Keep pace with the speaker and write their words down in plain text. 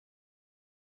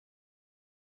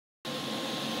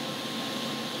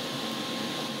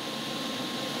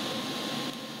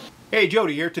Hey,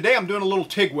 Jody here. Today I'm doing a little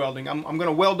TIG welding. I'm going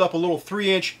to weld up a little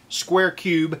 3-inch square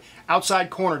cube outside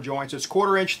corner joints. It's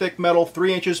 1/4 inch thick metal,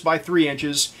 3 inches by 3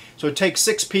 inches. So it takes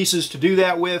 6 pieces to do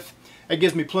that with. It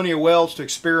gives me plenty of welds to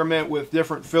experiment with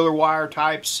different filler wire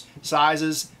types,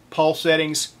 sizes, pulse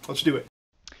settings. Let's do it.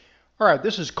 All right,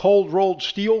 this is cold rolled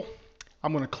steel.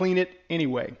 I'm going to clean it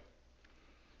anyway.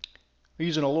 I'm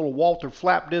using a little Walter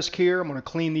flap disc here. I'm going to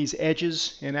clean these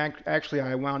edges, and actually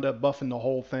I wound up buffing the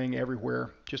whole thing everywhere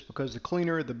just because the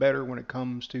cleaner the better when it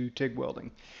comes to TIG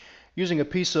welding. Using a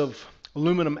piece of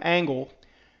aluminum angle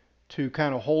to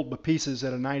kind of hold the pieces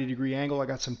at a 90-degree angle. I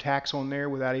got some tacks on there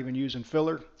without even using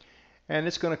filler, and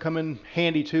it's going to come in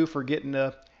handy too for getting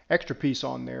an extra piece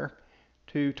on there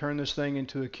to turn this thing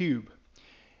into a cube.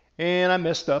 And I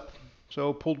messed up,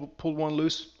 so pulled one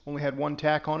loose. Only had one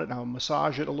tack on it. Now I'll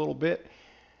massage it a little bit,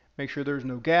 make sure there's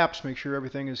no gaps, make sure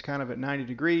everything is kind of at 90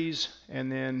 degrees,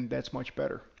 and then that's much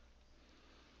better.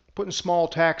 Putting small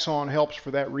tacks on helps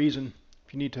for that reason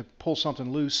if you need to pull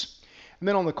something loose. And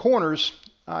then on the corners,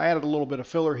 I added a little bit of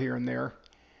filler here and there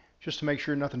just to make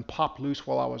sure nothing popped loose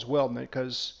while I was welding it,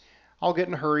 because I'll get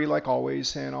in a hurry like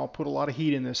always, and I'll put a lot of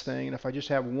heat in this thing, and if I just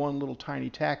have one little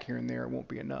tiny tack here and there, it won't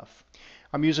be enough.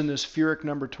 I'm using this Furic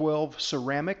number 12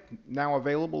 ceramic, now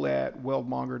available at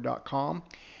weldmonger.com.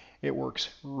 It works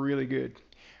really good.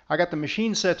 I got the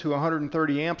machine set to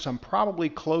 130 amps. I'm probably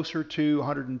closer to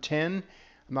 110.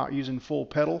 I'm not using full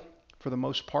pedal for the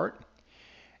most part.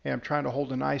 And I'm trying to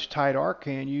hold a nice tight arc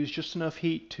and use just enough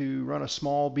heat to run a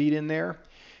small bead in there.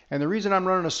 And the reason I'm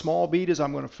running a small bead is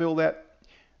I'm going to fill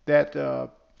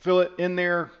fill it in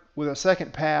there with a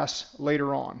second pass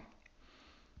later on.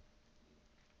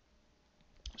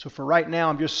 So for right now,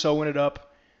 I'm just sewing it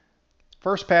up.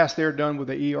 First pass there done with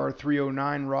the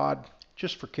ER309 rod,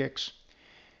 just for kicks.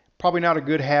 Probably not a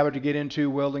good habit to get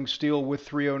into welding steel with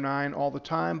 309 all the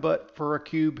time, but for a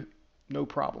cube, no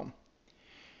problem.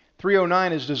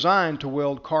 309 is designed to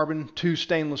weld carbon to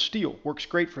stainless steel. Works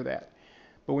great for that.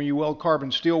 But when you weld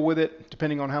carbon steel with it,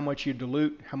 depending on how much you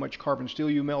dilute, how much carbon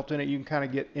steel you melt in it, you can kind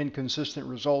of get inconsistent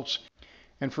results.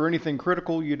 And for anything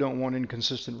critical, you don't want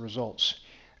inconsistent results.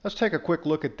 Let's take a quick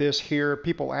look at this here.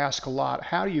 People ask a lot,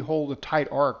 how do you hold a tight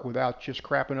arc without just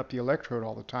crapping up the electrode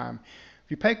all the time?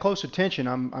 If you pay close attention,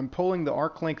 I'm pulling the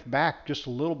arc length back just a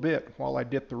little bit while I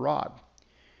dip the rod.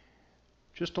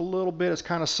 Just a little bit. It's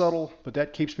kind of subtle, but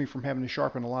that keeps me from having to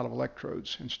sharpen a lot of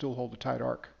electrodes and still hold a tight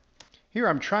arc. Here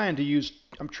I'm trying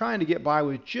to get by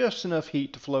with just enough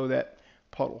heat to flow that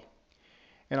puddle.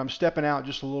 And I'm stepping out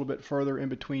just a little bit further in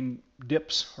between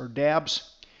dips or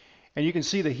dabs. And you can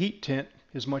see the heat tint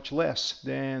is much less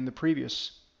than the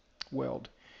previous weld.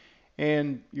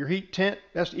 And your heat tint,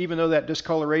 that's even though that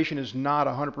discoloration is not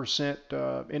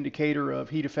 100% indicator of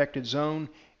heat affected zone,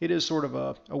 it is sort of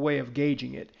a way of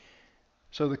gauging it.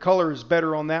 So the color is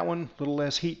better on that one, a little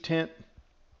less heat tint.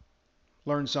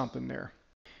 Learn something there.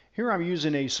 Here I'm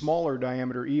using a smaller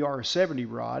diameter ER70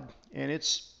 rod, and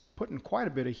it's putting quite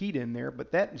a bit of heat in there,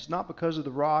 but that is not because of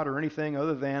the rod or anything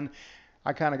other than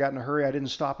I kind of got in a hurry. I didn't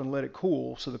stop and let it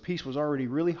cool, so the piece was already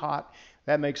really hot.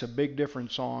 That makes a big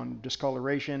difference on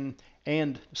discoloration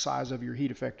and the size of your heat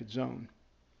affected zone.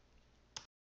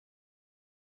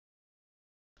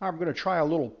 I'm going to try a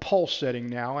little pulse setting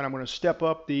now, and I'm going to step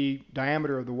up the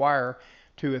diameter of the wire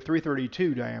to a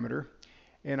 332 diameter.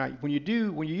 And when you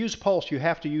use pulse, you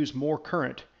have to use more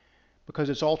current because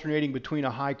it's alternating between a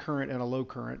high current and a low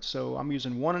current. So I'm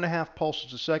using 1.5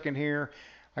 pulses a second here.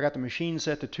 I got the machine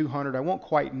set to 200. I won't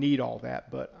quite need all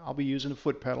that, but I'll be using a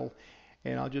foot pedal,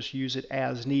 and I'll just use it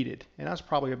as needed. And that's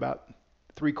probably about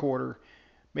 3/4,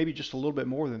 maybe just a little bit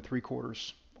more than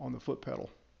 3/4 on the foot pedal.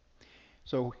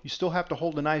 So you still have to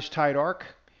hold a nice tight arc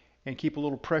and keep a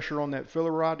little pressure on that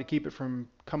filler rod to keep it from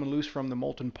coming loose from the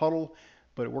molten puddle,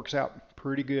 but it works out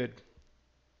pretty good.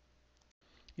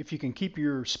 If you can keep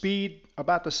your speed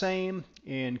about the same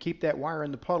and keep that wire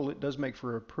in the puddle, it does make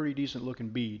for a pretty decent looking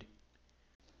bead.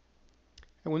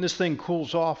 And when this thing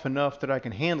cools off enough that I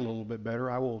can handle a little bit better,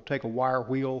 I will take a wire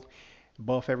wheel,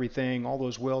 buff everything, all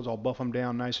those welds, I'll buff them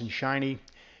down nice and shiny,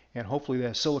 and hopefully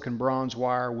that silicon bronze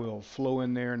wire will flow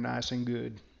in there nice and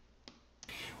good.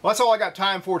 Well, that's all I got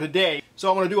time for today. So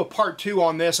I'm going to do a part 2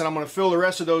 on this, and I'm going to fill the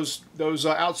rest of those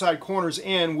outside corners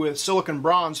in with silicon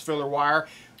bronze filler wire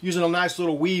using a nice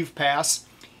little weave pass.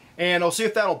 And I'll see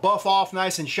if that'll buff off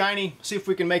nice and shiny, see if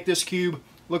we can make this cube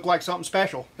look like something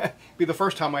special. Be the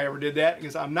first time I ever did that,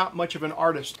 because I'm not much of an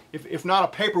artist. If not a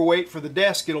paperweight for the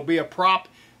desk, it'll be a prop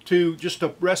just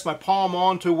to rest my palm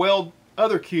on to weld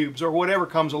other cubes or whatever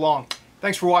comes along.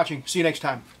 Thanks for watching. See you next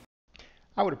time.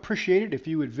 I would appreciate it if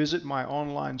you would visit my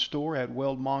online store at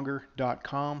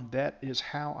weldmonger.com. That is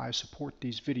how I support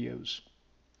these videos.